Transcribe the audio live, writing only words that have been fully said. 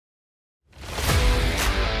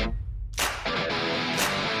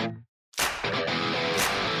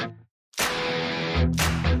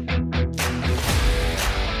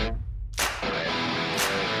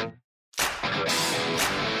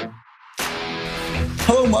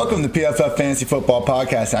Hello and welcome to the PFF Fantasy Football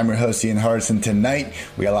Podcast. I'm your host, Ian Hardison. Tonight,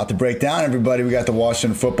 we got a lot to break down, everybody. We got the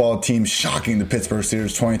Washington football team shocking the Pittsburgh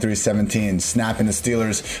Steelers 23-17, snapping the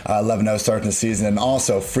Steelers 11-0 starting the season, and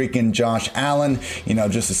also freaking Josh Allen,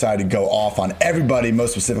 just decided to go off on everybody,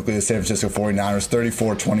 most specifically the San Francisco 49ers,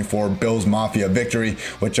 34-24 Bills Mafia victory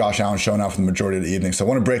with Josh Allen showing out for the majority of the evening. So I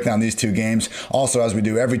want to break down these two games. Also, as we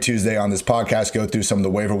do every Tuesday on this podcast, go through some of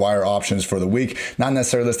the waiver wire options for the week. Not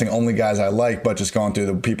necessarily listing only guys I like, but just going through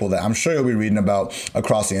the people that I'm sure you'll be reading about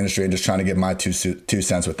across the industry and just trying to get my two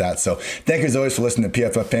cents with that. So thank you as always for listening to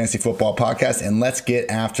PFF Fantasy Football Podcast, and let's get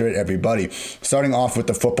after it, everybody. Starting off with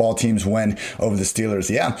the football team's win over the Steelers.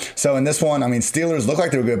 Yeah, so in this one, Steelers looked like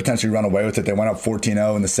they were going to potentially run away with it. They went up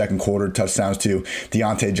 14-0 in the second quarter, touchdowns to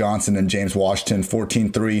Deontay Johnson and James Washington,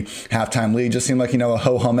 14-3 halftime lead. Just seemed like, a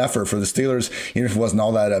ho-hum effort for the Steelers, even if it wasn't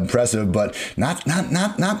all that impressive, but not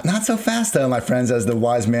so fast, my friends, as the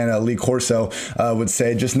wise man Lee Corso would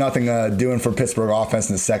say. Just nothing doing for Pittsburgh offense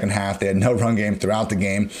in the second half. They had no run game throughout the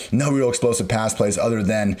game, no real explosive pass plays other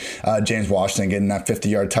than James Washington getting that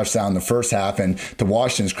 50-yard touchdown in the first half. And to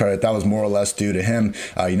Washington's credit, that was more or less due to him,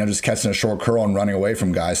 just catching a short curl and running away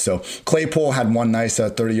from guys. So Claypool had one nice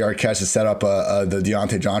 30-yard catch to set up the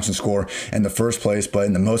Deontay Johnson score in the first place, but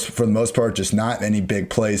for the most part, just not any big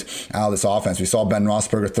plays out of this offense. We saw Ben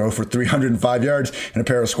Roethlisberger throw for 305 yards and a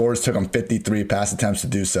pair of scores. Took him 53 pass attempts to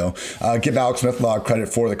do so. Give Alex Smith a lot of credit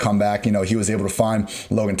for the comeback. He was able to find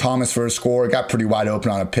Logan Thomas for a score. Got pretty wide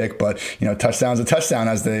open on a pick, but touchdown's a touchdown,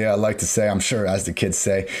 as they like to say, I'm sure, as the kids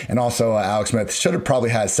say. And also Alex Smith should have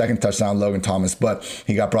probably had a second touchdown, Logan Thomas, but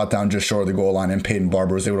he got brought down just short of the goal line, and Peyton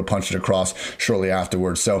Barber was able to punch it across shortly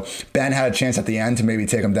afterwards. So Ben had a chance at the end to maybe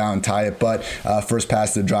take him down and tie it, but first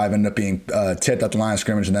pass to the drive ended up being tipped at the line of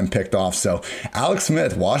scrimmage and then picked off. So Alex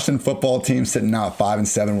Smith, Washington football team sitting now at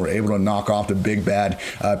 5-7, were able to knock off the big bad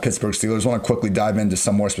Pittsburgh Steelers. I want to quickly dive into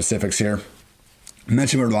some more specifics here. I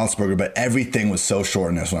mentioned Roethlisberger, but everything was so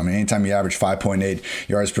short in this one. Anytime you average 5.8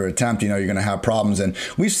 yards per attempt, you're going to have problems. And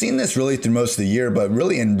we've seen this really through most of the year, but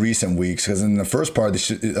really in recent weeks, because in the first part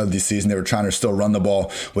of the season, they were trying to still run the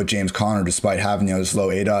ball with James Conner, despite having this low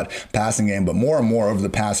ADOT passing game. But more and more over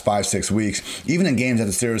the past 5-6 weeks, even in games that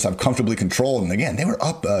the Steelers have comfortably controlled, and again, they were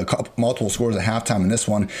up multiple scores at halftime in this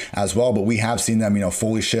one as well, but we have seen them,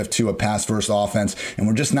 fully shift to a pass-first offense, and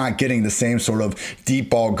we're just not getting the same sort of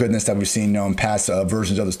deep ball goodness that we've seen, in past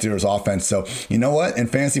versions of the Steelers offense. So you know what? In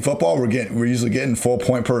fantasy football, we're usually getting full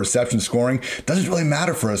point per reception scoring. Doesn't really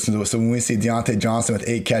matter for us. So when we see Deontay Johnson with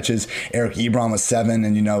 8 catches, Eric Ebron with 7,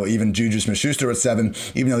 and even Juju Smith-Schuster with 7,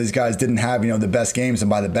 even though these guys didn't have the best games, and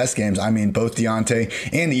by the best games I mean both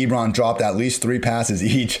Deontay and Ebron dropped at least 3 passes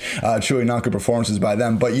each. Truly not good performances by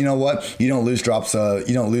them. But you know what? You don't lose drops.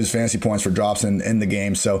 You don't lose fantasy points for drops in the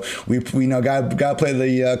game. So we gotta play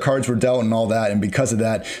the cards we're dealt and all that. And because of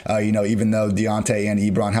that, even though Deontay and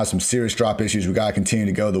Ebron have some serious drop issues, we got to continue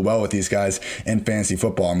to go the well with these guys in fantasy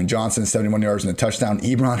football. Johnson, 71 yards and a touchdown.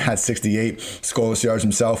 Ebron had 68 scoreless yards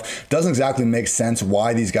himself. Doesn't exactly make sense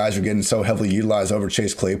why these guys are getting so heavily utilized over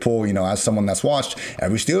Chase Claypool. As someone that's watched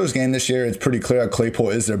every Steelers game this year, it's pretty clear that Claypool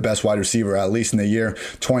is their best wide receiver, at least in the year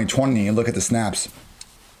 2020. You look at the snaps.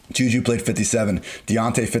 Juju played 57,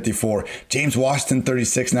 Deontay 54, James Washington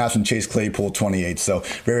 36 snaps, and Chase Claypool 28. So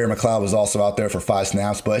Ray McLeod was also out there for 5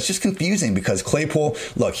 snaps, but it's just confusing because Claypool,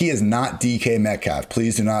 look, he is not DK Metcalf.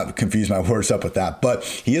 Please do not confuse my words up with that. But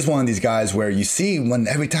he is one of these guys where you see when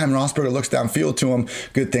every time Roethlisberger looks downfield to him,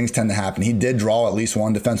 good things tend to happen. He did draw at least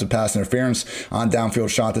 1 defensive pass interference on downfield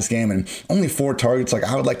shot this game, and only 4 targets.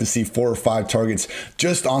 I would like to see 4 or 5 targets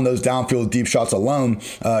just on those downfield deep shots alone,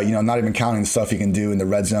 not even counting the stuff he can do in the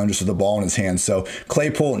red zone just with the ball in his hands. So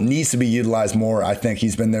Claypool needs to be utilized more. I think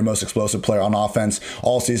he's been their most explosive player on offense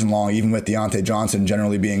all season long, even with Deontay Johnson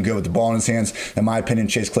generally being good with the ball in his hands. In my opinion,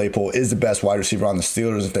 Chase Claypool is the best wide receiver on the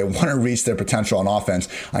Steelers. If they want to reach their potential on offense,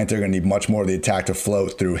 I think they're going to need much more of the attack to flow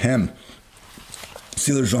through him.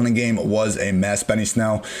 Steelers running game was a mess. Benny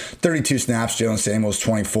Snell, 32 snaps. Jalen Samuels,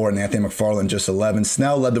 24. And Anthony McFarland, just 11.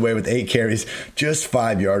 Snell led the way with 8 carries, just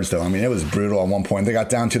 5 yards, though. It was brutal at one point. They got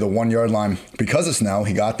down to the 1-yard line because of Snell.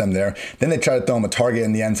 He got them there. Then they tried to throw him a target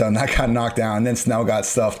in the end zone. That got knocked down. And then Snell got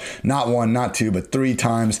stuffed, not 1, not 2, but 3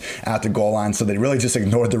 times at the goal line. So they really just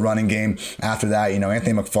ignored the running game after that.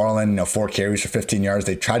 Anthony McFarland, 4 carries for 15 yards.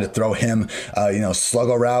 They tried to throw him,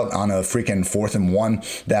 sluggo route on a freaking 4th and 1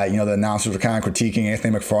 that, the announcers were kind of critiquing. kicking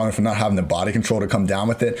Anthony McFarland for not having the body control to come down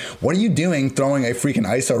with it. What are you doing throwing a freaking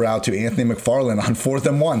ISO route to Anthony McFarland on 4th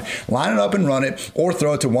and 1? Line it up and run it, or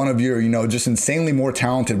throw it to one of your, just insanely more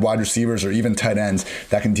talented wide receivers or even tight ends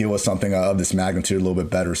that can deal with something of this magnitude a little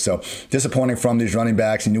bit better. So disappointing from these running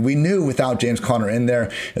backs. And we knew without James Conner in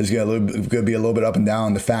there, it was going to be a little bit up and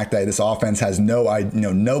down. The fact that this offense has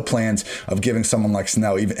no plans of giving someone like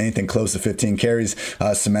Snell even anything close to 15 carries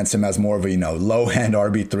cements him as more of a low-end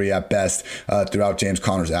RB3 at best throughout James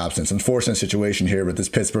Conner's absence. Unfortunate situation here with this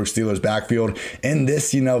Pittsburgh Steelers backfield, and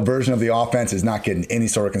this version of the offense is not getting any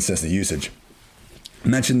sort of consistent usage.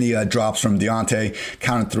 Mentioned the drops from Deontay,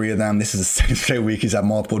 counted 3 of them. This is the second straight week he's had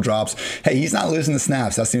multiple drops. Hey, he's not losing the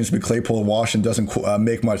snaps. That seems to be Claypool Washington. Doesn't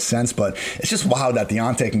make much sense, but it's just wild that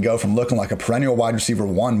Deontay can go from looking like a perennial wide receiver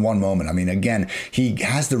one moment. I mean, again, he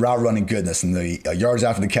has the route running goodness and the yards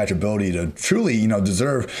after the catch ability to truly,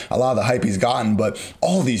 deserve a lot of the hype he's gotten, but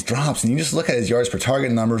all these drops, and you just look at his yards per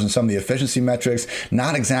target numbers and some of the efficiency metrics,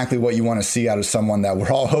 not exactly what you want to see out of someone that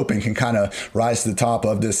we're all hoping can kind of rise to the top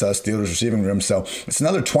of this Steelers receiving room. So it's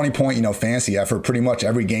another 20-point, fantasy effort. Pretty much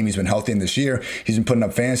every game he's been healthy in this year, he's been putting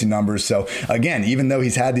up fantasy numbers. So again, even though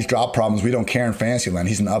he's had these drop problems, we don't care in fantasy land.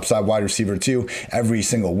 He's an upside wide receiver too every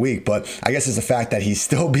single week. But I guess it's the fact that he's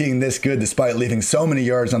still being this good despite leaving so many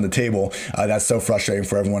yards on the table. That's so frustrating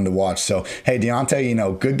for everyone to watch. So hey,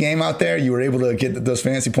 Deontay, good game out there. You were able to get those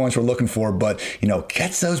fantasy points we're looking for, but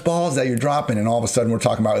catch those balls that you're dropping, and all of a sudden we're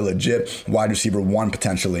talking about a legit wide receiver one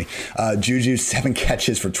potentially. Juju, 7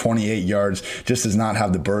 catches for 28 yards, just does not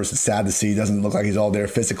have the burst. It's sad to see. Doesn't look like he's all there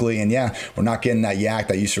physically. And yeah, we're not getting that yak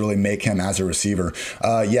that used to really make him as a receiver.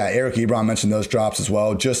 Eric Ebron mentioned those drops as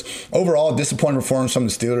well. Just overall disappointing performance from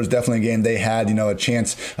the Steelers. Definitely a game they had, a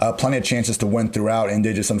chance, plenty of chances to win throughout, and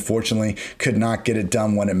they just unfortunately could not get it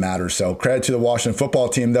done when it matters. So credit to the Washington football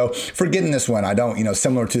team though for getting this win. I don't,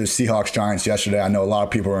 similar to the Seahawks Giants yesterday, I know a lot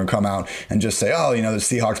of people are going to come out and just say, oh, the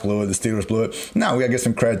Seahawks blew it, the Steelers blew it. No, we got to give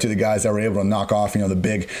some credit to the guys that were able to knock off, the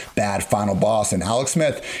big bad final boss. And Alex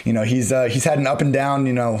Smith, he's had an up and down,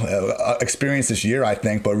 experience this year, I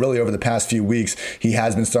think, but really over the past few weeks, he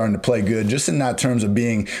has been starting to play good, just in that terms of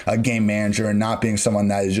being a game manager and not being someone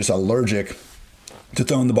that is just allergic to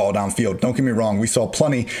throwing the ball downfield. Don't get me wrong, we saw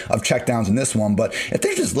plenty of checkdowns in this one, but if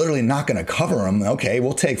they're just literally not going to cover him, okay,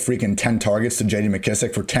 we'll take freaking 10 targets to J.D.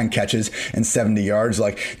 McKissic for 10 catches and 70 yards.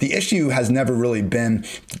 Like, the issue has never really been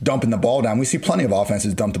dumping the ball down. We see plenty of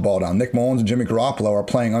offenses dump the ball down. Nick Mullins and Jimmy Garoppolo are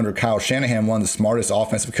playing under Kyle Shanahan, one of the smartest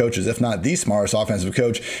offensive coaches, if not the smartest offensive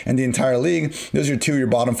coach in the entire league. Those are your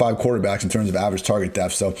bottom 5 quarterbacks in terms of average target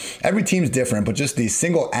depth. So every team's different, but just the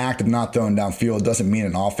single act of not throwing downfield doesn't mean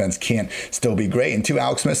an offense can't still be great. And to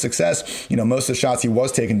Alex Smith's success, most of the shots he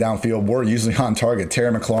was taking downfield were usually on target.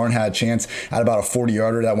 Terry McLaurin had a chance at about a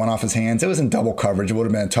 40-yarder that went off his hands. It was in double coverage. It would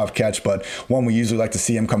have been a tough catch, but one we usually like to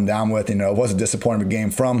see him come down with. It was a disappointing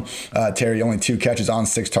game from Terry. Only 2 catches on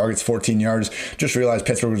 6 targets, 14 yards. Just realized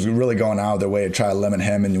Pittsburgh was really going out of their way to try to limit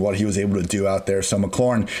him and what he was able to do out there. So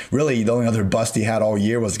McLaurin, really the only other bust he had all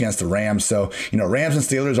year was against the Rams. So, Rams and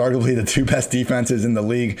Steelers, arguably the 2 best defenses in the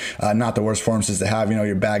league. Not the worst performances to have,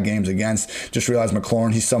 your bad games against. Just realized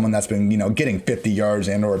McLaurin, he's someone that's been, getting 50 yards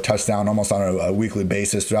and or a touchdown almost on a weekly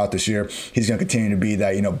basis throughout this year. He's going to continue to be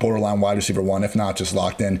that, borderline wide receiver one, if not just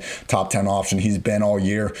locked in top 10 option. He's been all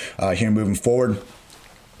year here moving forward.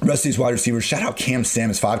 The rest of these wide receivers, shout out Cam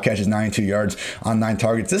Sims, 5 catches, 92 yards on 9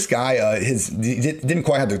 targets. This guy, he didn't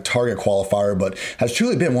quite have the target qualifier, but has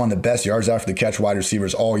truly been one of the best yards after the catch wide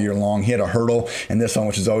receivers all year long. He had a hurdle in this one,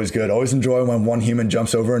 which is always good. Always enjoy when one human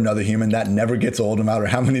jumps over another human. That never gets old, no matter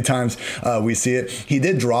how many times we see it. He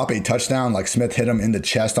did drop a touchdown, like Smith hit him in the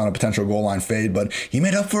chest on a potential goal line fade, but he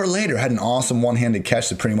made up for it later. Had an awesome one-handed catch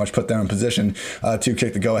to pretty much put them in position to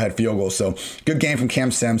kick the go-ahead field goal. So good game from Cam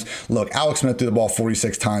Sims. Look, Alex Smith threw the ball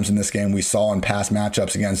 46 times in this game. We saw in past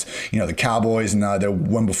matchups against the Cowboys and their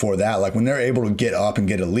win before that. Like, when they're able to get up and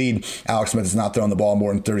get a lead, Alex Smith is not throwing the ball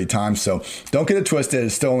more than 30 times. So don't get it twisted.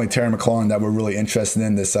 It's still only Terry McLaurin that we're really interested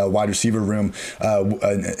in this wide receiver room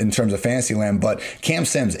in terms of fantasy land. But Cam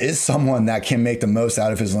Sims is someone that can make the most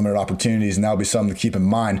out of his limited opportunities, and that'll be something to keep in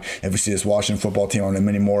mind if we see this Washington football team on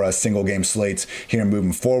many more single game slates here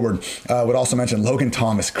moving forward. Would also mention Logan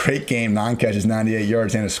Thomas, great game, 9 catches, 98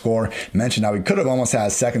 yards and a score. Mentioned how he could have almost had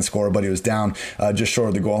a second score, but he was down just short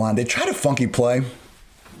of the goal line. They tried a funky play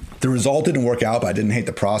The result didn't work out, but I didn't hate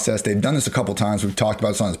the process. They've done this a couple times. We've talked about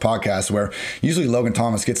this on this podcast where usually Logan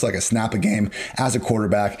Thomas gets like a snap a game as a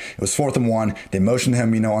quarterback. It was 4th and 1. They motioned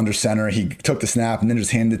him, under center. He took the snap and then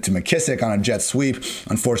just handed it to McKissic on a jet sweep.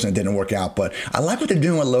 Unfortunately, it didn't work out, but I like what they're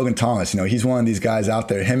doing with Logan Thomas. He's one of these guys out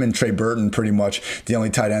there. Him and Trey Burton, pretty much the only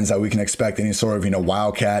tight ends that we can expect any sort of,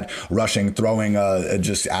 wildcat, rushing, throwing,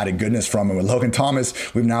 just added goodness from him. With Logan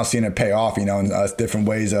Thomas, we've now seen it pay off, in different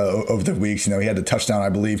ways over the weeks. He had the touchdown, I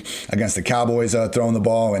believe, against the Cowboys throwing the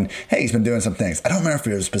ball, and hey, he's been doing some things. I don't remember if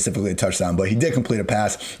it was specifically a touchdown, but he did complete a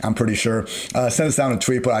pass, I'm pretty sure. Sent us down a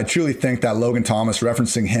tweet, but I truly think that Logan Thomas,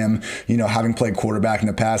 referencing him, having played quarterback in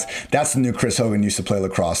the past, that's the new Chris Hogan used to play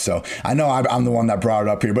lacrosse. So I know I'm the one that brought it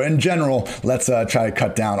up here, but in general, let's try to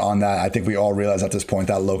cut down on that. I think we all realize at this point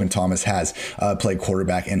that Logan Thomas has played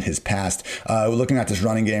quarterback in his past. Looking at this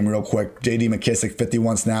running game real quick, J.D. McKissic,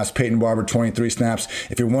 51 snaps, Peyton Barber, 23 snaps.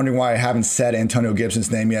 If you're wondering why I haven't said Antonio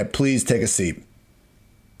Gibson's name yet, please take a seat.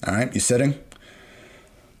 All right, you sitting?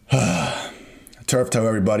 Turf toe,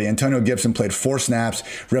 everybody. Antonio Gibson played 4 snaps,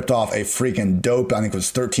 ripped off a freaking dope, I think it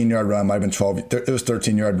was 13-yard run, might have been 12, it was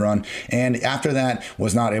 13-yard run, and after that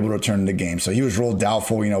was not able to return to the game. So he was ruled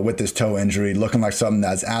doubtful, with this toe injury, looking like something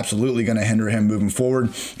that's absolutely going to hinder him moving forward,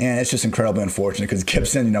 and it's just incredibly unfortunate because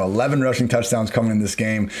Gibson, 11 rushing touchdowns coming in this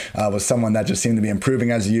game, was someone that just seemed to be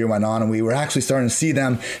improving as the year went on, and we were actually starting to see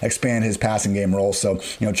them expand his passing game role. So,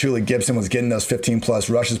 truly Gibson was getting those 15-plus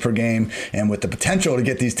rushes per game, and with the potential to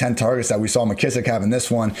get these 10 targets that we saw McKissic having this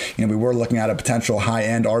one, we were looking at a potential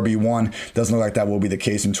high-end RB1. Doesn't look like that will be the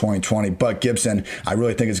case in 2020, but Gibson, I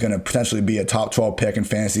really think is going to potentially be a top 12 pick in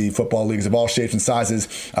fantasy football leagues of all shapes and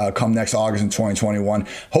sizes come next August in 2021.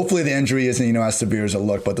 Hopefully the injury isn't, as severe as it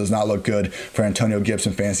looked, but does not look good for Antonio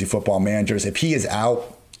Gibson fantasy football managers. If he is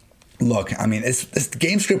out, look, this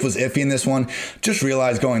game script was iffy in this one. Just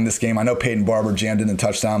realized going this game, I know Peyton Barber jammed in the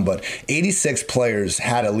touchdown, but 86 players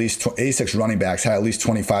had at least 86 running backs had at least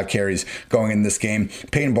 25 carries going in this game.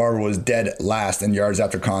 Peyton Barber was dead last in yards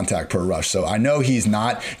after contact per rush. So I know he's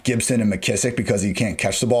not Gibson and McKissic because he can't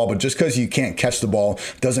catch the ball, but just because you can't catch the ball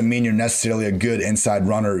doesn't mean you're necessarily a good inside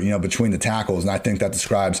runner, between the tackles. And I think that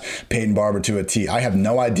describes Peyton Barber to a T. I have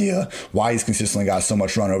no idea why he's consistently got so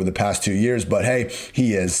much run over the past 2 years, but hey,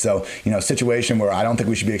 he is. So situation where I don't think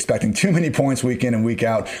we should be expecting too many points week in and week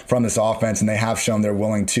out from this offense, and they have shown they're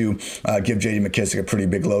willing to give J.D. McKissic a pretty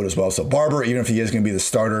big load as well. So Barber, even if he is going to be the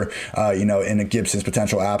starter, in Gibson's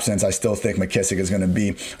potential absence, I still think McKissic is going to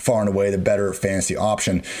be far and away the better fantasy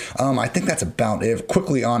option. I think that's about it.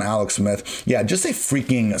 Quickly on Alex Smith, yeah, just a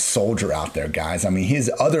freaking soldier out there, guys. His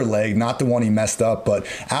other leg, not the one he messed up, but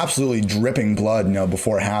absolutely dripping blood,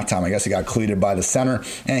 before halftime. I guess he got cleated by the center,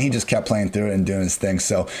 and he just kept playing through it and doing his thing.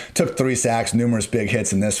 So took 3 sacks, numerous big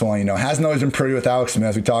hits in this one. Hasn't always been pretty with Alex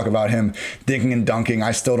Smith. We talk about him dinking and dunking.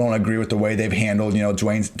 I still don't agree with the way they've handled,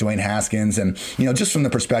 Dwayne Haskins. And, just from the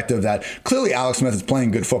perspective that clearly Alex Smith is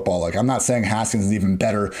playing good football. Like, I'm not saying Haskins is even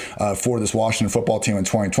better for this Washington football team in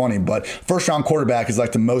 2020, but first round quarterback is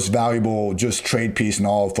like the most valuable just trade piece in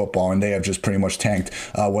all of football. And they have just pretty much tanked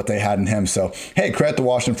what they had in him. So, hey, credit the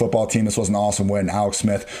Washington football team. This was an awesome win. Alex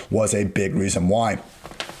Smith was a big reason why.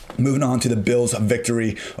 Moving on to the Bills'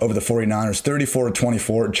 victory over the 49ers,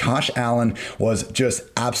 34-24. Josh Allen was just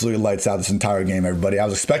absolutely lights out this entire game, everybody. I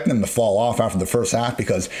was expecting him to fall off after the first half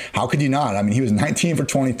because how could you not? He was 19 for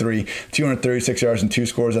 23, 236 yards and 2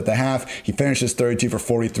 scores at the half. He finishes 32 for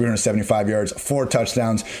 40, 375 yards, 4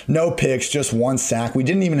 touchdowns, no picks, just 1 sack. We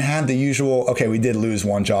didn't even have the usual, okay, we did lose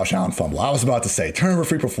 1 Josh Allen fumble. I was about to say,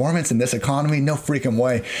 turnover-free performance in this economy? No freaking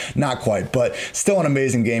way. Not quite, but still an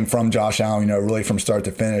amazing game from Josh Allen, really from start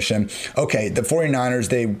to finish. And okay, the 49ers,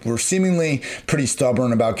 they were seemingly pretty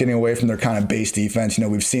stubborn about getting away from their kind of base defense.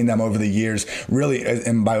 We've seen them over the years, really,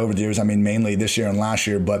 and by over the years, I mean mainly this year and last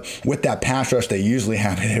year, but with that pass rush they usually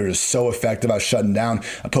have, they're just so effective at shutting down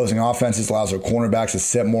opposing offenses, allows their cornerbacks to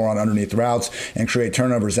sit more on underneath routes and create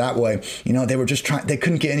turnovers that way. They were just they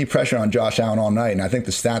couldn't get any pressure on Josh Allen all night, and I think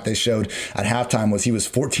the stat they showed at halftime was he was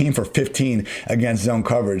 14 for 15 against zone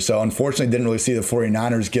coverage. So unfortunately, didn't really see the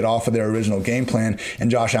 49ers get off of their original game plan, and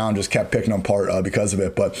Josh Allen just kept picking them apart because of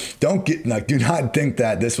it. But do not think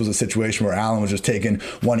that this was a situation where Allen was just taking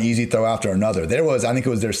one easy throw after another. I think it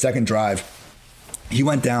was their second drive. He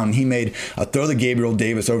went down and he made a throw to Gabriel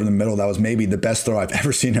Davis over the middle. That was maybe the best throw I've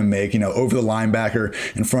ever seen him make, over the linebacker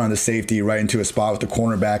in front of the safety, right into a spot with the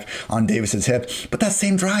cornerback on Davis's hip. But that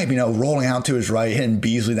same drive, rolling out to his right, hitting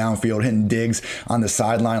Beasley downfield, hitting Diggs on the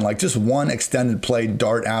sideline, like just one extended play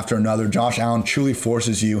dart after another. Josh Allen truly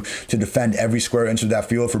forces you to defend every square inch of that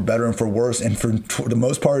field for better and for worse. And for the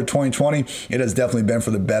most part of 2020, it has definitely been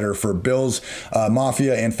for the better for Bills,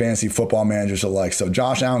 Mafia, and fantasy football managers alike. So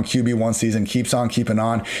Josh Allen, QB1 season, keeps on keeping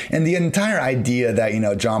on. And the entire idea that,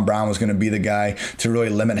 John Brown was going to be the guy to really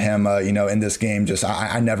limit him, in this game, just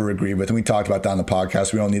I never agreed with. And we talked about that on the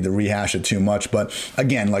podcast. We don't need to rehash it too much. But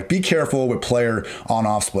again, be careful with player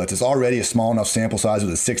on-off splits. It's already a small enough sample size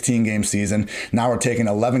with a 16-game season. Now we're taking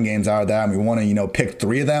 11 games out of that, and we want to, pick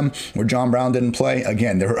 3 of them where John Brown didn't play.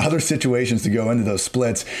 Again, there were other situations to go into those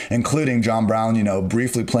splits, including John Brown,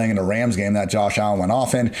 briefly playing in a Rams game that Josh Allen went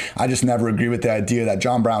off in. I just never agree with the idea that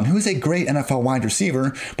John Brown, who is a great NFL wide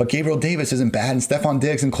receiver, but Gabriel Davis isn't bad, and Stephon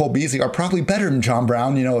Diggs and Cole Beasley are probably better than John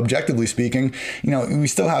Brown, objectively speaking. We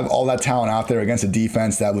still have all that talent out there against a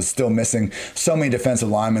defense that was still missing so many defensive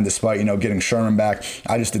linemen despite, getting Sherman back.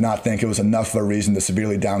 I just did not think it was enough of a reason to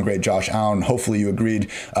severely downgrade Josh Allen. Hopefully you agreed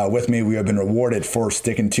with me. We have been rewarded for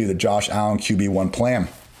sticking to the Josh Allen QB1 plan.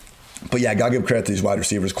 But yeah, got to give credit to these wide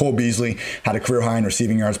receivers. Cole Beasley had a career high in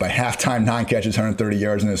receiving yards by halftime, 9 catches, 130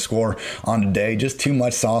 yards in his score on the day. Just too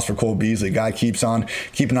much sauce for Cole Beasley. Guy keeps on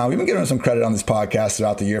keeping on. We've been giving him some credit on this podcast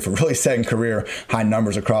throughout the year for really setting career high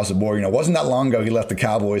numbers across the board. It wasn't that long ago he left the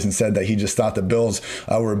Cowboys and said that he just thought the Bills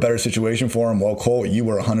were a better situation for him. Well, Cole, you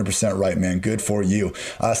were 100% right, man. Good for you.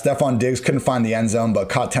 Stephon Diggs couldn't find the end zone, but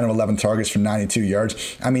caught 10 of 11 targets for 92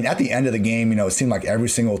 yards. I mean, at the end of the game, it seemed like every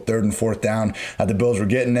single 3rd and 4th down that the Bills were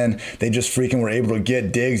getting in, they just freaking were able to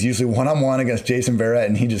get Diggs usually one-on-one against Jason Verrett,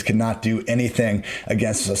 and he just could not do anything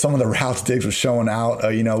against us. Some of the routes Diggs was showing out,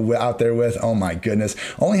 out there with, oh my goodness,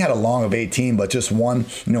 only had a long of 18, but just one,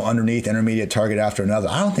 underneath intermediate target after another.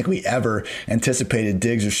 I don't think we ever anticipated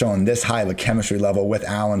Diggs was showing this high of a chemistry level with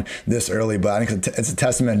Allen this early, but I think it's a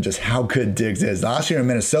testament to just how good Diggs is. Last year in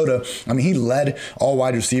Minnesota, he led all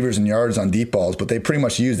wide receivers in yards on deep balls, but they pretty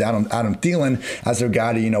much used Adam Thielen as their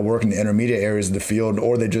guy to, work in the intermediate areas of the field,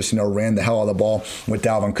 or they just, ran the hell out of the ball with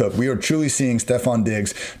Dalvin Cook. We are truly seeing Stephon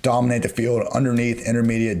Diggs dominate the field underneath,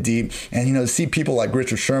 intermediate, deep, and to see people like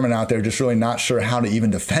Richard Sherman out there just really not sure how to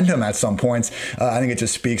even defend him at some points. I think it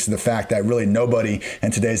just speaks to the fact that really nobody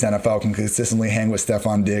in today's NFL can consistently hang with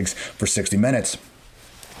Stephon Diggs for 60 minutes.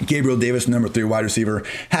 Gabriel Davis, number 3 wide receiver,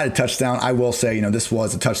 had a touchdown. I will say, this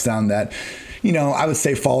was a touchdown that, I would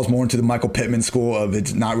say falls more into the Michael Pittman school of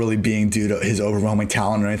it not really being due to his overwhelming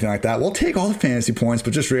talent or anything like that. We'll take all the fantasy points,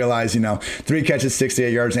 but just realize, 3 catches,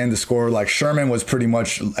 68 yards, and the score. Like Sherman was pretty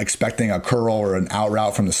much expecting a curl or an out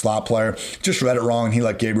route from the slot player. Just read it wrong, and he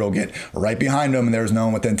let Gabriel get right behind him, and there was no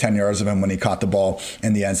one within 10 yards of him when he caught the ball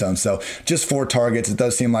in the end zone. So just 4 targets. It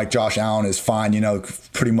does seem like Josh Allen is fine,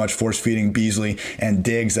 pretty much force-feeding Beasley and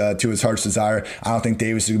Diggs to his heart's desire. I don't think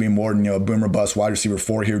Davis is going to be more than, a boomer bust wide receiver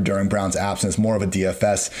 4 here during Brown's absence. More of a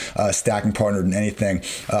DFS stacking partner than anything.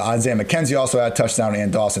 Isaiah McKenzie also had a touchdown,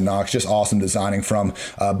 and Dawson Knox. Just awesome designing from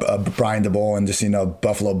Brian DeBoer and just,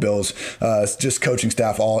 Buffalo Bills, just coaching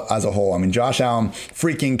staff all as a whole. Josh Allen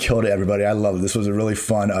freaking killed it, everybody. I love it. This was a really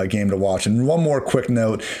fun game to watch. And one more quick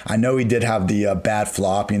note. I know he did have the bad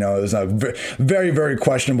flop. It was a very, very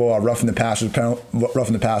questionable roughing the passer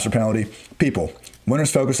penalty. People.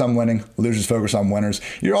 Winners focus on winning, losers focus on winners.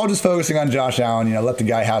 You're all just focusing on Josh Allen. Let the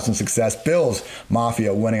guy have some success. Bills,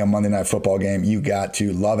 Mafia winning a Monday Night Football game. You got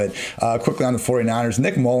to love it. Quickly on the 49ers,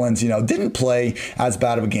 Nick Mullins, didn't play as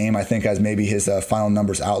bad of a game, I think, as maybe his final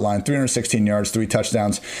numbers outlined. 316 yards, 3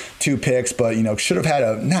 touchdowns, 2 picks, but, should have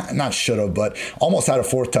had not should have, but almost had a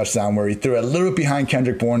 4th touchdown where he threw a little bit behind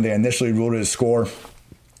Kendrick Bourne. They initially ruled it a score.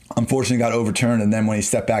 Unfortunately got overturned, and then when he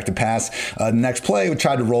stepped back to pass, the next play we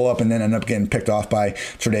tried to roll up and then ended up getting picked off by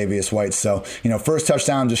Tre'Davious White. So, first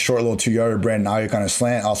touchdown, just short little 2-yarder. Brandon Ayuk on a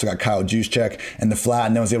slant. Also got Kyle Juszczyk in the flat,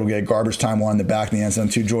 and then was able to get a garbage time one in the back in the end zone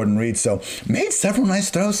to Jordan Reed. So made several nice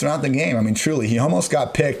throws throughout the game. Truly, he almost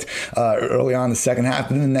got picked early on in the second half,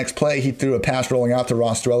 but then the next play he threw a pass rolling out to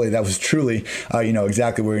Ross Dwelley that was truly,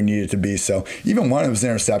 exactly where he needed to be. So even one of his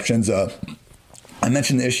interceptions, I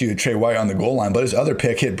mentioned the issue of Trey White on the goal line, but his other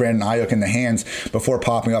pick hit Brandon Ayuk in the hands before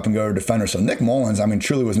popping up and going to defender. So Nick Mullins,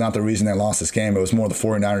 truly was not the reason they lost this game. It was more the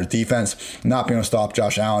 49ers defense not being able to stop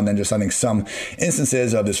Josh Allen than just, I think, some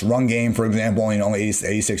instances of this run game, for example, only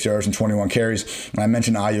 86 yards and 21 carries. And I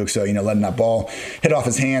mentioned Ayuk, so, letting that ball hit off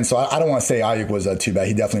his hands. So I don't want to say Ayuk was too bad.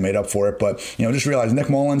 He definitely made up for it. But, just realize Nick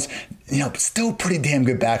Mullins, still pretty damn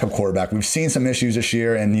good backup quarterback. We've seen some issues this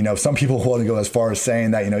year, and, some people want to go as far as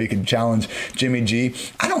saying that, you can challenge Jimmy G.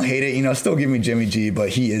 I don't hate it, still give me Jimmy G, but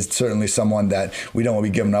he is certainly someone that we don't want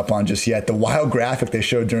to be giving up on just yet. The wild graphic they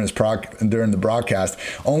showed during the broadcast,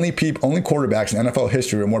 only quarterbacks in NFL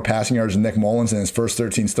history with more passing yards than Nick Mullins in his first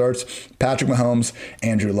 13 starts: Patrick Mahomes,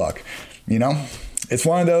 Andrew Luck. It's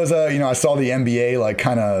one of those, I saw the NBA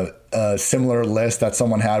kind of similar list that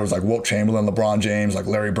someone had. It was like Wilt Chamberlain, LeBron James, like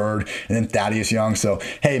Larry Bird, and then Thaddeus Young. So,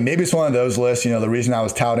 hey, maybe it's one of those lists. The reason I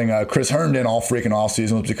was touting Chris Herndon all freaking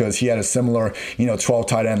offseason was because he had a similar, 12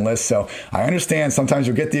 tight end list. So I understand sometimes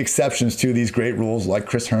you get the exceptions to these great rules, like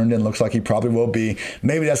Chris Herndon looks like he probably will be.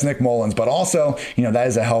 Maybe that's Nick Mullins, but also, that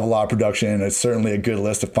is a hell of a lot of production, and it's certainly a good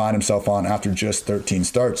list to find himself on after just 13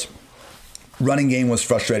 starts. Running game was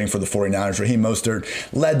frustrating for the 49ers. Raheem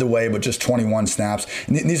Mostert led the way, but just 21 snaps.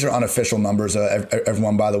 And these are unofficial numbers,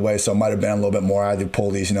 everyone, by the way, so it might have been a little bit more. I had to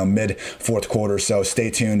pull these, mid-fourth quarter. So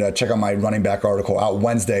stay tuned. Check out my running back article out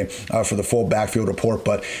Wednesday for the full backfield report.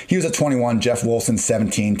 But he was at 21, Jeff Wilson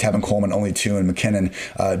 17, Tevin Coleman only 2, and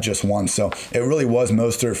McKinnon just 1. So it really was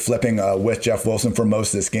Mostert flipping with Jeff Wilson for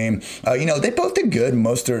most of this game. They both did good.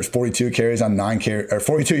 Mostert 42 yards on 9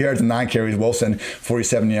 carries. Wilson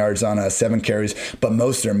 47 yards on 7 carries. But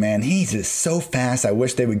Mostert, man, he's just so fast. I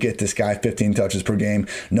wish they would get this guy 15 touches per game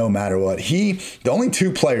no matter what. The only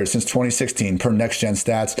 2 players since 2016 per Next Gen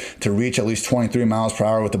Stats to reach at least 23 miles per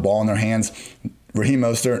hour with the ball in their hands: Raheem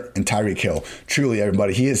Mostert and Tyreek Hill. Truly,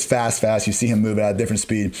 everybody, he is fast. You see him move at a different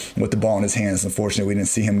speed with the ball in his hands. Unfortunately, we didn't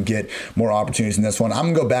see him get more opportunities in this one. I'm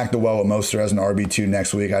going to go back to well with Mostert as an RB2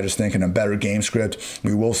 next week. I just think in a better game script,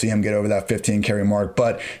 we will see him get over that 15 carry mark,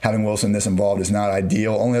 but having Wilson this involved is not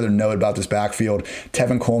ideal. Only other note about this backfield: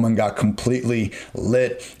 Tevin Coleman got completely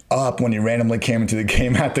lit up when he randomly came into the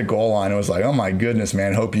game at the goal line. It was like, oh my goodness,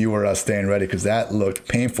 man, hope you were staying ready, because that looked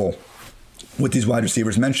painful. With these wide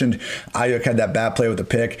receivers mentioned, Aiyuk had that bad play with the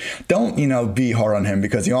pick. Don't, be hard on him,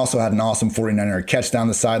 because he also had an awesome 49er catch down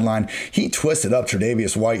the sideline. He twisted up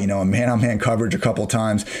Tre'Davious White, a man-on-man coverage a couple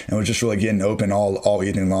times, and was just really getting open all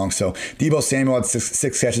evening long. So Deebo Samuel had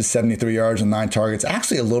six catches, 73 yards, and 9 targets.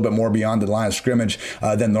 Actually a little bit more beyond the line of scrimmage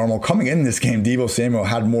than normal. Coming in this game, Deebo Samuel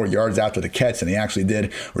had more yards after the catch than he actually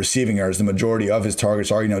did receiving yards. The majority of his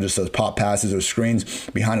targets are, just those pop passes or screens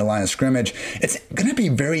behind the line of scrimmage. It's going to be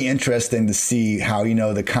very interesting to see how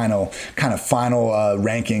the kind of final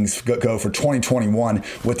rankings go for 2021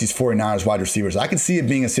 with these 49ers wide receivers. I can see it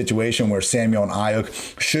being a situation where Samuel and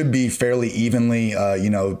Aiyuk should be fairly evenly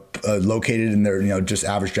located in their just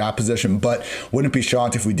average draft position, but wouldn't be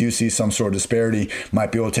shocked if we do see some sort of disparity.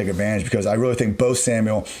 Might be able to take advantage, because I really think both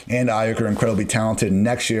Samuel and Aiyuk are incredibly talented.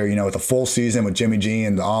 Next year, with a full season with Jimmy G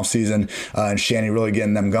and the off season and Shanny really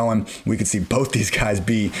getting them going, we could see both these guys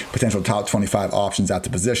be potential top 25 options at the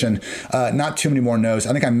position. Not too many more notes.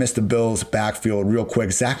 I think I missed the Bills backfield real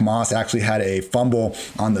quick. Zach Moss actually had a fumble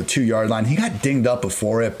on the 2-yard line. He got dinged up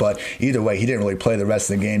before it, but either way, he didn't really play the rest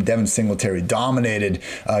of the game. Devin Singletary dominated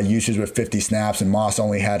usage with 50 snaps, and Moss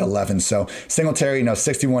only had 11. So Singletary,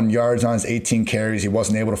 61 yards on his 18 carries. He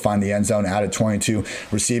wasn't able to find the end zone, added 22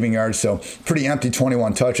 receiving yards. So pretty empty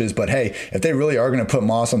 21 touches. But hey, if they really are going to put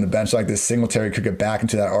Moss on the bench like this, Singletary could get back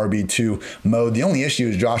into that RB2 mode. The only issue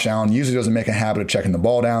is Josh Allen usually doesn't make a habit of checking the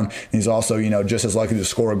ball down. He's also, just as likely to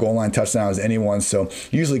score a goal line touchdown as anyone. So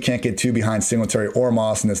usually can't get too behind Singletary or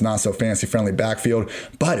Moss in this not so fancy friendly backfield.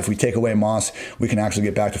 But if we take away Moss, we can actually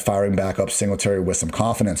get back to firing back up Singletary with some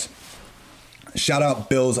confidence. Shout out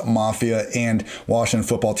Bills Mafia and Washington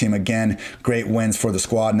football team again. Great wins for the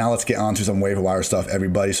squad. Now let's get on to some waiver wire stuff,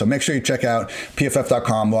 everybody. So make sure you check out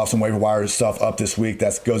pff.com. We'll have some waiver wire stuff up this week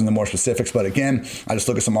that goes into more specifics. But again, I just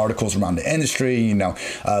look at some articles around the industry,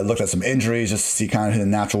 looked at some injuries just to see kind of who the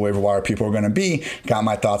natural waiver wire people are going to be. Got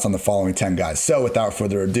my thoughts on the following 10 guys. So without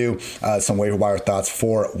further ado, some waiver wire thoughts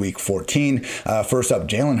for week 14. First up,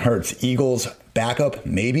 Jalen Hurts, Eagles backup,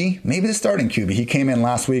 maybe the starting QB. He came in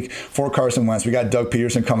last week for Carson Wentz. We got Doug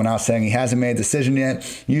Peterson coming out saying he hasn't made a decision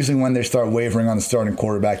yet. Usually when they start wavering on the starting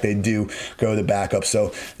quarterback, they do go the backup.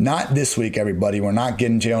 So not this week, everybody. We're not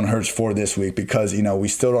getting Jalen Hurts for this week because, we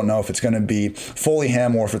still don't know if it's going to be fully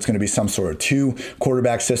him or if it's going to be some sort of 2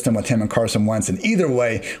 quarterback system with him and Carson Wentz. And either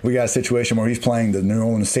way, we got a situation where he's playing the New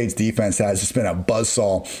Orleans Saints defense that has just been a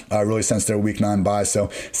buzzsaw really since their week 9 bye. So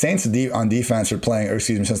Saints on defense are playing,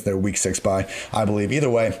 since their week 6 bye. I believe. Either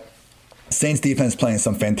way, Saints defense playing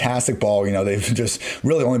some fantastic ball. They've just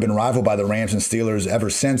really only been rivaled by the Rams and Steelers ever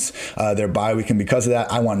since their bye week. And because of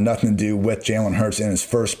that, I want nothing to do with Jalen Hurts in his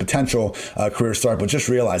first potential career start. But just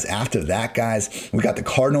realize after that, guys, we got the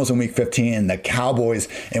Cardinals in week 15 and the Cowboys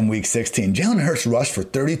in week 16. Jalen Hurts rushed for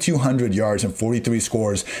 3,200 yards and 43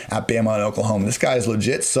 scores at Bama and Oklahoma. This guy is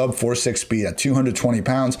legit sub 4.6 speed at 220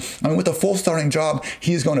 pounds. I mean, with a full starting job,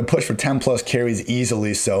 he's going to push for 10 plus carries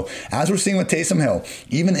easily. So as we're seeing with Taysom Hill,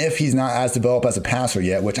 even if he's not as developed as a passer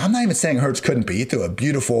yet, which I'm not even saying Hurts couldn't be. He threw a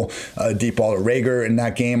beautiful deep ball to Rager in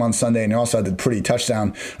that game on Sunday, and he also had the pretty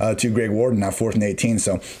touchdown to Greg Warden at 4th and 18.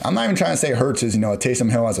 So I'm not even trying to say Hurts is, a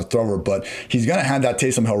Taysom Hill as a thrower, but he's going to have that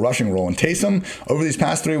Taysom Hill rushing role. And Taysom, over these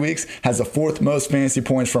past 3 weeks, has the 4th most fantasy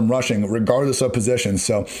points from rushing, regardless of position.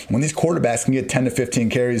 So when these quarterbacks can get 10 to 15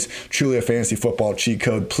 carries, truly a fantasy football cheat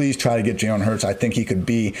code. Please try to get Jalen Hurts. I think he could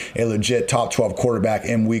be a legit top 12 quarterback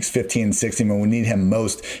in weeks 15 and 16 when we need him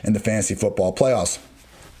most in the fantasy football playoffs.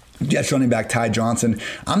 Jets running back Ty Johnson.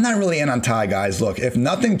 I'm not really in on Ty, guys. Look, if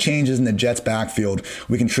nothing changes in the Jets backfield,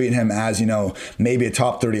 we can treat him as, maybe a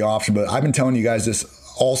top 30 option. But I've been telling you guys this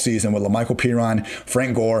all season with LaMichael Piron,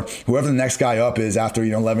 Frank Gore, whoever the next guy up is after,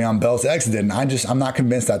 Le'Veon Bell's exited. And I'm not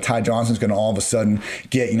convinced that Ty Johnson's going to all of a sudden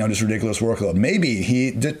get, this ridiculous workload. Maybe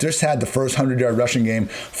he just had the first 100-yard rushing game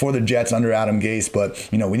for the Jets under Adam Gase, but,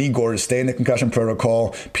 we need Gore to stay in the concussion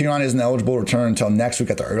protocol. Piron isn't eligible to return until next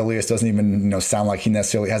week at the earliest. Doesn't even, sound like he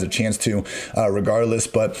necessarily has a chance to regardless,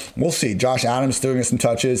 but we'll see. Josh Adams still getting some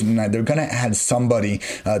touches, and they're going to add somebody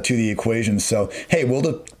to the equation. So, hey, will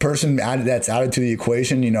the person that's added to the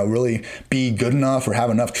equation, really be good enough or have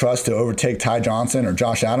enough trust to overtake Ty Johnson or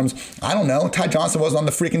Josh Adams? I don't know. Ty Johnson wasn't on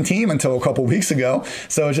the freaking team until a couple weeks ago.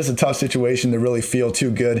 So it's just a tough situation to really feel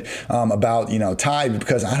too good about, Ty,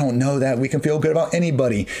 because I don't know that we can feel good about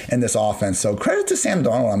anybody in this offense. So credit to Sam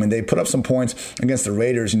Darnold. I mean, they put up some points against the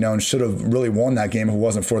Raiders, and should have really won that game if it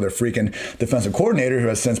wasn't for their freaking defensive coordinator who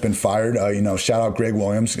has since been fired. Shout out Greg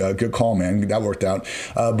Williams. Good call, man. That worked out.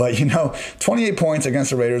 But 28 points against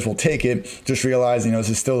the Raiders. We'll take it. Just realize, this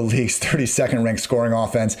is still the league's 32nd ranked scoring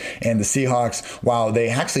offense. And the Seahawks, while they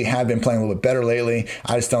actually have been playing a little bit better lately,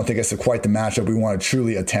 I just don't think it's quite the matchup we want to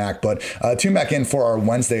truly attack. But tune back in for our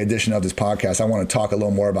Wednesday edition of this podcast. I want to talk a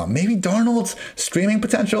little more about maybe Darnold's streaming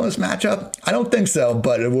potential in this matchup. I don't think so,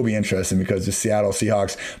 but it will be interesting because the Seattle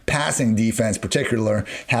Seahawks passing defense in particular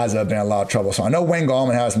has been a lot of trouble. So I know Wayne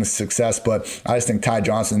Gallman has some success, but I just think Ty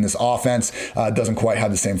Johnson in this offense doesn't quite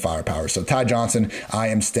have the same firepower. So Ty Johnson, I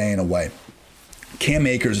am staying away. Cam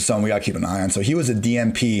Akers is someone we got to keep an eye on. So he was a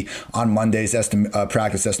DNP on Monday's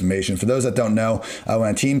practice estimation. For those that don't know,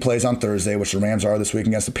 when a team plays on Thursday, which the Rams are this week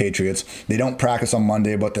against the Patriots, they don't practice on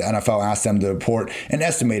Monday, but the NFL asked them to report an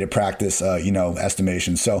estimated practice,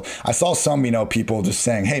 estimation. So I saw some, people just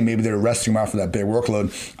saying, hey, maybe they're resting him after that big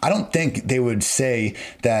workload. I don't think they would say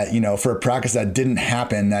that, for a practice that didn't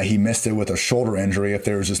happen, that he missed it with a shoulder injury if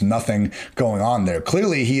there was just nothing going on there.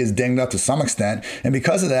 Clearly, he is dinged up to some extent. And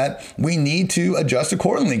because of that, we need to adjust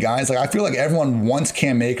accordingly, guys. I feel like everyone wants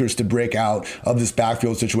Cam Akers to break out of this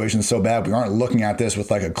backfield situation so bad. We aren't looking at this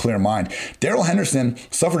with a clear mind. Darrell Henderson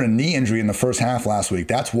suffered a knee injury in the first half last week.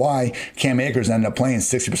 That's why Cam Akers ended up playing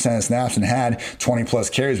 60% of snaps and had 20 plus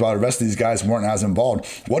carries while the rest of these guys weren't as involved.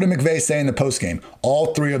 What did McVay say in the postgame?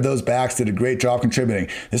 All three of those backs did a great job contributing.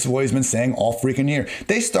 This is what he's been saying all freaking year.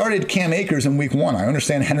 They started Cam Akers in week 1. I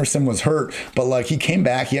understand Henderson was hurt, but he came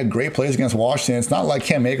back. He had great plays against Washington. It's not like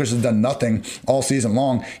Cam Akers has done nothing all season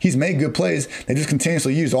long. He's made good plays. They just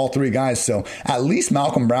continuously use all three guys. So at least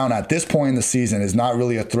Malcolm Brown at this point in the season is not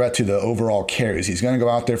really a threat to the overall carries. He's going to go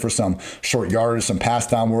out there for some short yardage, some pass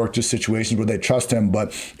down work, just situations where they trust him.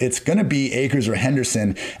 But it's going to be Akers or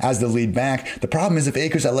Henderson as the lead back. The problem is if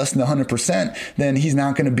Akers at less than 100%, then he's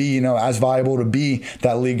not going to be, as viable to be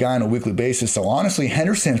that lead guy on a weekly basis. So honestly,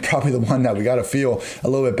 Henderson is probably the one that we got to feel a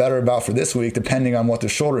little bit better about for this week, depending on what the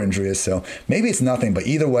shoulder injury is. So maybe it's nothing, but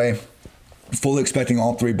either way, fully expecting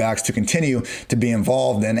all three backs to continue to be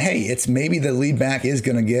involved. And hey, it's maybe the lead back is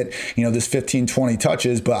going to get, this 15, 20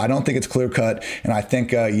 touches, but I don't think it's clear cut. And I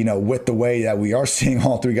think, with the way that we are seeing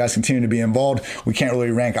all three guys continue to be involved, we can't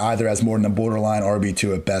really rank either as more than a borderline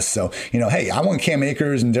RB2 at best. So, hey, I want Cam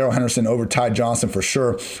Akers and Darrell Henderson over Ty Johnson for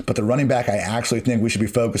sure. But the running back, I actually think we should be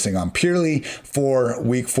focusing on purely for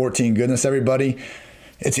week 14. Goodness, everybody.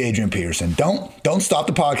 It's Adrian Peterson. Don't stop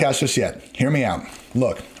the podcast just yet. Hear me out.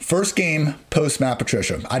 Look, first game post Matt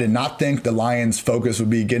Patricia. I did not think the Lions' focus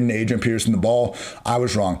would be getting Adrian Peterson the ball. I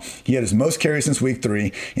was wrong. He had his most carries since week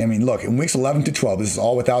 3. I mean, look, in weeks 11 to 12, this is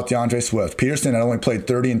all without DeAndre Swift. Peterson had only played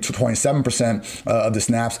 30 and 27% of the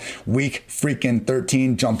snaps. Week freaking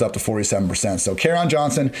 13 jumped up to 47%. So Kerryon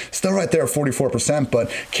Johnson still right there at 44%, but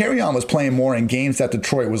Kerryon was playing more in games that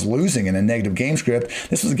Detroit was losing in a negative game script.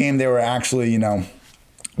 This was a game they were actually,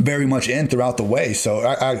 very much in throughout the way. So,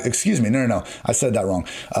 excuse me, no. I said that wrong.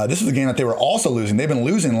 This was a game that they were also losing. They've been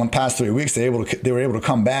losing in the past 3 weeks. They were able to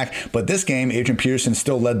come back. But this game, Adrian Peterson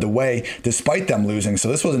still led the way despite them losing. So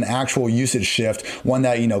this was an actual usage shift, one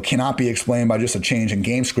that, cannot be explained by just a change in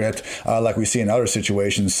game script like we see in other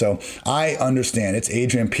situations. So I understand it's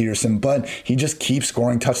Adrian Peterson, but he just keeps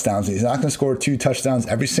scoring touchdowns. He's not going to score 2 touchdowns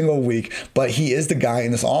every single week, but he is the guy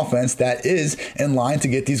in this offense that is in line to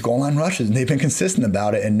get these goal line rushes. And they've been consistent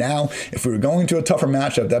about it. And now, if we were going to a tougher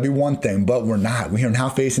matchup, that'd be one thing, but we're not. We are now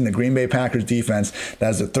facing the Green Bay Packers defense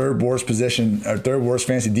that is the third worst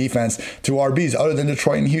fantasy defense to RBs other than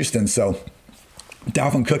Detroit and Houston. So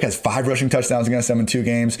Dalvin Cook has 5 rushing touchdowns against them in 2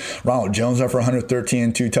 games. Ronald Jones went for 113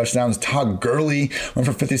 and 2 touchdowns. Todd Gurley went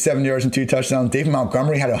for 57 yards and 2 touchdowns. David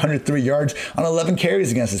Montgomery had 103 yards on 11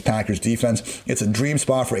 carries against his Packers defense. It's a dream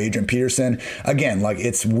spot for Adrian Peterson. Again,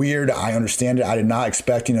 it's weird. I understand it. I did not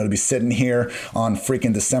expect, to be sitting here on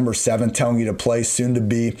freaking December 7th telling you to play soon to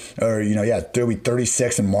be, there'll be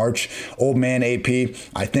 36 in March. Old man AP,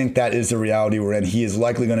 I think that is the reality we're in. He is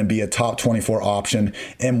likely going to be a top 24 option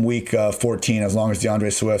in week 14 as long as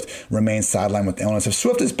DeAndre Swift remains sidelined with illness. If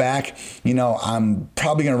Swift is back, I'm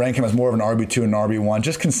probably going to rank him as more of an RB2 and RB1,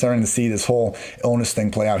 just concerning to see this whole illness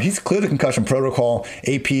thing play out. He's cleared the concussion protocol.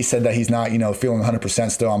 AP said that he's not, feeling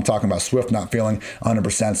 100% still. I'm talking about Swift not feeling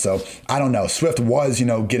 100%. So I don't know. Swift was,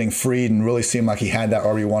 getting freed and really seemed like he had that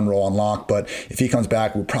RB1 role on lock. But if he comes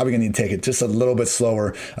back, we're probably going to need to take it just a little bit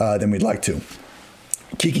slower than we'd like to.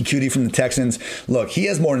 Keke Coutee from the Texans. Look, he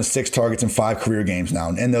has more than 6 targets in 5 career games now.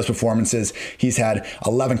 And in those performances, he's had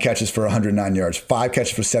 11 catches for 109 yards, 5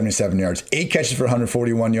 catches for 77 yards, 8 catches for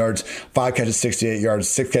 141 yards, 5 catches 68 yards,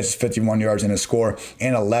 6 catches 51 yards in a score,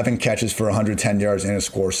 and 11 catches for 110 yards in a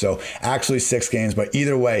score. So actually 6 games, but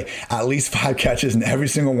either way, at least 5 catches in every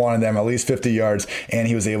single one of them, at least 50 yards, and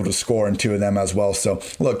he was able to score in 2 of them as well. So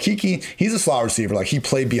look, Keke, he's a slot receiver. He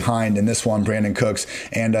played behind in this one, Brandon Cooks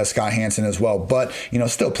and Scott Hanson as well. But,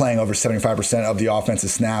 still playing over 75% of the offensive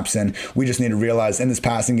snaps. And we just need to realize in this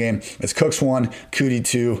passing game, it's Cooks 1, Coutee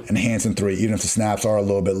 2, and Hanson 3, even if the snaps are a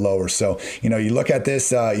little bit lower. So, you look at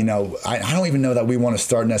this, I don't even know that we want to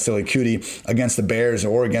start necessarily Coutee against the Bears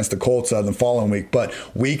or against the Colts the following week. But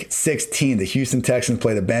week 16, the Houston Texans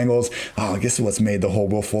play the Bengals. I guess what's made the whole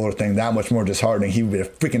Will Fuller thing that much more disheartening. He would be a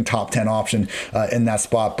freaking top 10 option in that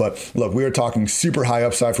spot. But look, we were talking super high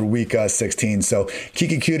upside for week 16. So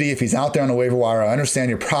Keke Coutee, if he's out there on the waiver wire, I understand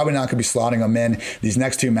you're probably not going to be slotting him in these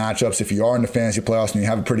next 2 matchups if you are in the fantasy playoffs and you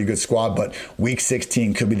have a pretty good squad, but week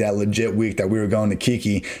 16 could be that legit week that we were going to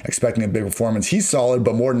Keke expecting a big performance. He's solid,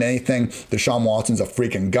 but more than anything, Deshaun Watson's a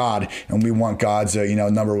freaking god, and we want gods,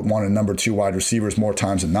 number 1 and number 2 wide receivers more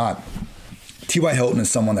times than not. T.Y. Hilton is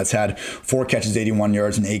someone that's had 4 catches, 81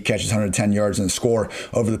 yards, and 8 catches, 110 yards in a score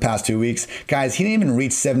over the past 2 weeks. Guys, he didn't even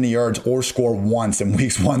reach 70 yards or score once in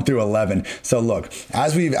weeks 1 through 11. So look,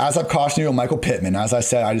 as I've cautioned you on Michael Pittman, as I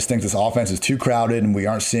said, I just think this offense is too crowded and we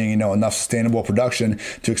aren't seeing, enough sustainable production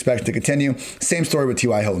to expect it to continue. Same story with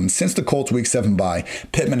T.Y. Hilton. Since the Colts week 7 bye,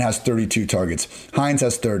 Pittman has 32 targets. Hines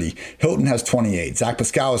has 30. Hilton has 28. Zach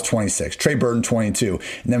Pascal has 26. Trey Burton, 22.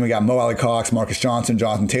 And then we got Mo Alley-Cox, Marcus Johnson,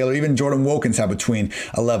 Jonathan Taylor, even Jordan Wilkins have between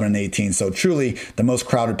 11 and 18. So truly the most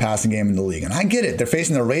crowded passing game in the league. And I get it. They're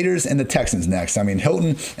facing the Raiders and the Texans next. I mean,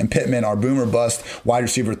 Hilton and Pittman are boom or bust wide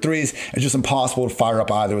receiver 3s. It's just impossible to fire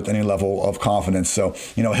up either with any level of confidence. So,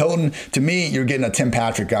 Hilton, to me, you're getting a Tim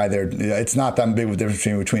Patrick guy there. It's not that big of a difference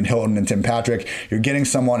between Hilton and Tim Patrick. You're getting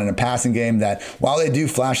someone in a passing game that, while they do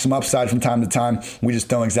flash some upside from time to time, we just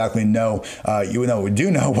don't exactly know. We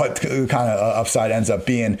do know what kind of upside ends up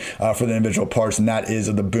being for the individual parts, and that is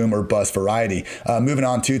of the boom or bust variety. Moving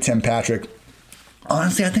on to Tim Patrick.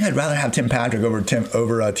 Honestly, I think I'd rather have Tim Patrick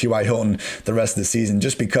over T.Y. Hilton the rest of the season,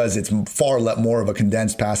 just because it's far more of a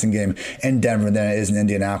condensed passing game in Denver than it is in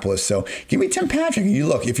Indianapolis. So give me Tim Patrick.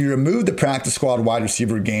 If you remove the practice squad wide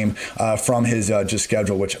receiver game from his just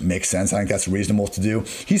schedule, which makes sense, I think that's reasonable to do.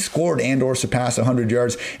 He scored and or surpassed 100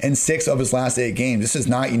 yards in 6 of his last 8 games. This is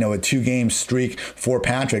not, a 2-game streak for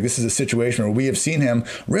Patrick. This is a situation where we have seen him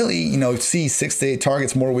really, see 6 to 8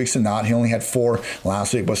 targets more weeks than not. He only had 4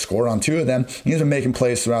 last week, but scored on 2 of them. He was a making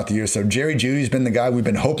plays throughout the year. So Jerry Jeudy's been the guy we've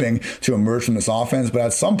been hoping to emerge from this offense. But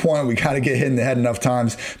at some point, we got to get hit in the head enough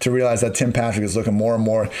times to realize that Tim Patrick is looking more and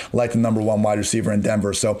more like the number one wide receiver in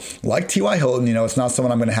Denver. So like T.Y. Hilton, it's not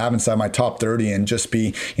someone I'm going to have inside my top 30 and just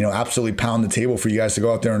be, absolutely pound the table for you guys to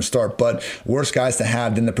go out there and start. But worse guys to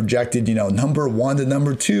have than the projected, number one to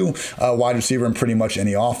number two wide receiver in pretty much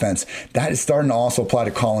any offense. That is starting to also apply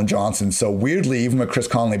to Colin Johnson. So weirdly, even with Chris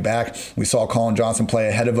Conley back, we saw Colin Johnson play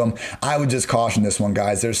ahead of him. I would just caution this one,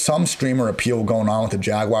 guys. There's some streamer appeal going on with the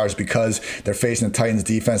Jaguars because they're facing the Titans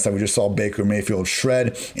defense that we just saw Baker Mayfield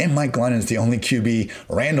shred. And Mike Glennon is the only QB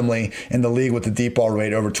randomly in the league with the deep ball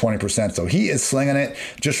rate over 20%. So he is slinging it.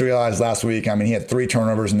 Just realized last week, he had 3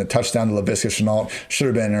 turnovers and the touchdown to Laviska Shenault should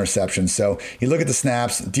have been an interception. So you look at the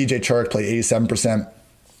snaps, DJ Chark played 87%.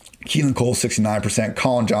 Keelan Cole, 69%,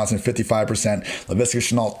 Colin Johnson, 55%, Laviska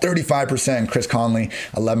Shenault, 35%, and Chris Conley,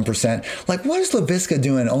 11%. Like, what is Laviska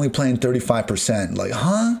doing only playing 35%? Like,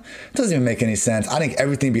 It doesn't even make any sense. I think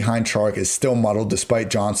everything behind Chark is still muddled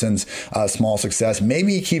despite Johnson's small success.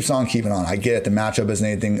 Maybe he keeps on keeping on. I get it. The matchup isn't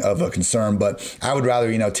anything of a concern, but I would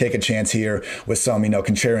rather, take a chance here with some,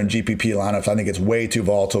 Conchera and GPP lineups. I think it's way too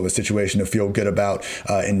volatile of a situation to feel good about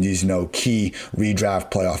in these, key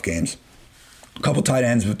redraft playoff games. A couple tight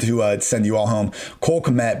ends to send you all home. Cole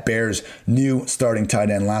Kmet, Bears' new starting tight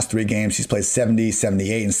end. Last 3 games, he's played 70,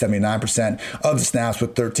 78, and 79% of the snaps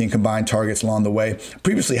with 13 combined targets along the way.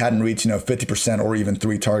 Previously hadn't reached 50% or even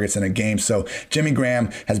 3 targets in a game. So Jimmy Graham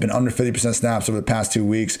has been under 50% snaps over the past 2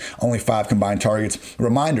 weeks, only 5 combined targets.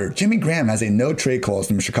 Reminder, Jimmy Graham has a no trade clause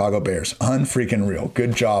in the Chicago Bears. Unfreaking real.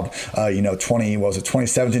 Good job.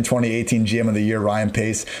 2017, 2018 GM of the year, Ryan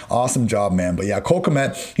Pace. Awesome job, man. But yeah, Cole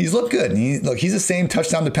Kmet, he's looked good. He's the same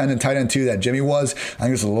touchdown dependent tight end too that Jimmy was. I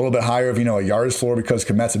think it's a little bit higher of a yardage floor because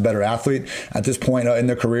Kmet's a better athlete at this point in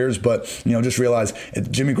their careers. But just realize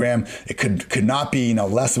Jimmy Graham, it could not be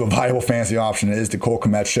less of a viable fantasy option it is the Cole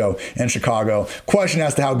Kmet show in Chicago. Question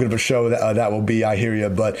as to how good of a show that will be. I hear you,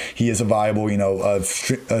 but he is a viable,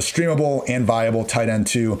 streamable and viable tight end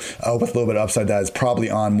too, with a little bit of upside that is probably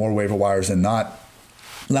on more waiver wires than not.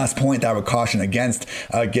 Last point that I would caution against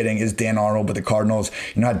getting is Dan Arnold with the Cardinals.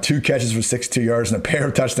 Had 2 catches for 62 yards and a pair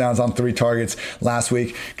of touchdowns on 3 targets last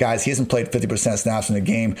week. Guys, he hasn't played 50% snaps in the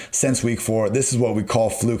game since week 4. This is what we call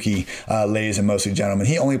fluky, ladies and mostly gentlemen.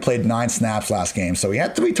 He only played 9 snaps last game, so he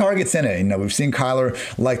had 3 targets in it. We've seen Kyler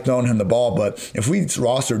throwing him the ball, but if we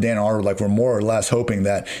roster Dan Arnold, we're more or less hoping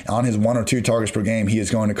that on his 1 or 2 targets per game, he is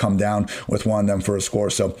going to come down with one of them for a score.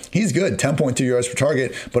 So he's good, 10.2 yards per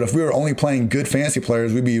target. But if we were only playing good fantasy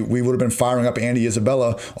players, we would have been firing up Andy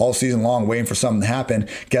Isabella all season long, waiting for something to happen.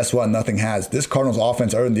 Guess what? Nothing has. This Cardinals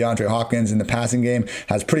offense, other than DeAndre Hopkins in the passing game,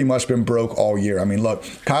 has pretty much been broke all year. Look,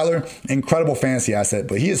 Kyler, incredible fantasy asset,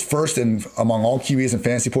 but he is first among all QBs in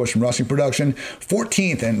fantasy points from rushing production,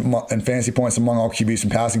 14th in fantasy points among all QBs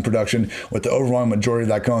from passing production, with the overwhelming majority of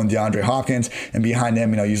that going DeAndre Hopkins, and behind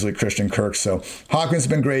him, usually Christian Kirk. So Hopkins has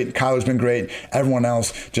been great. Kyler's been great. Everyone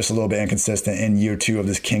else just a little bit inconsistent in year 2 of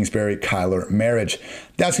this Kingsbury-Kyler marriage.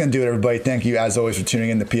 That's going to do it, everybody. Thank you, as always, for tuning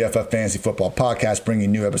in to PFF Fantasy Football Podcast,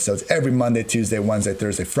 bringing new episodes every Monday, Tuesday, Wednesday,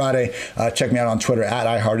 Thursday, Friday. Check me out on Twitter at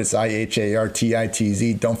iHeartitz,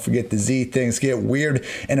 IHARTITZ. Don't forget the Z. Things get weird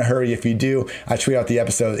in a hurry if you do. I tweet out the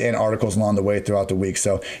episodes and articles along the way throughout the week.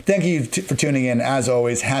 So thank you for tuning in. As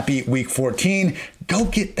always, happy week 14. Go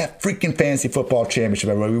get that freaking fantasy football championship,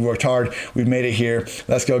 everybody. We worked hard. We've made it here.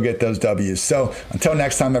 Let's go get those W's. So until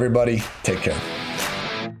next time, everybody, take care.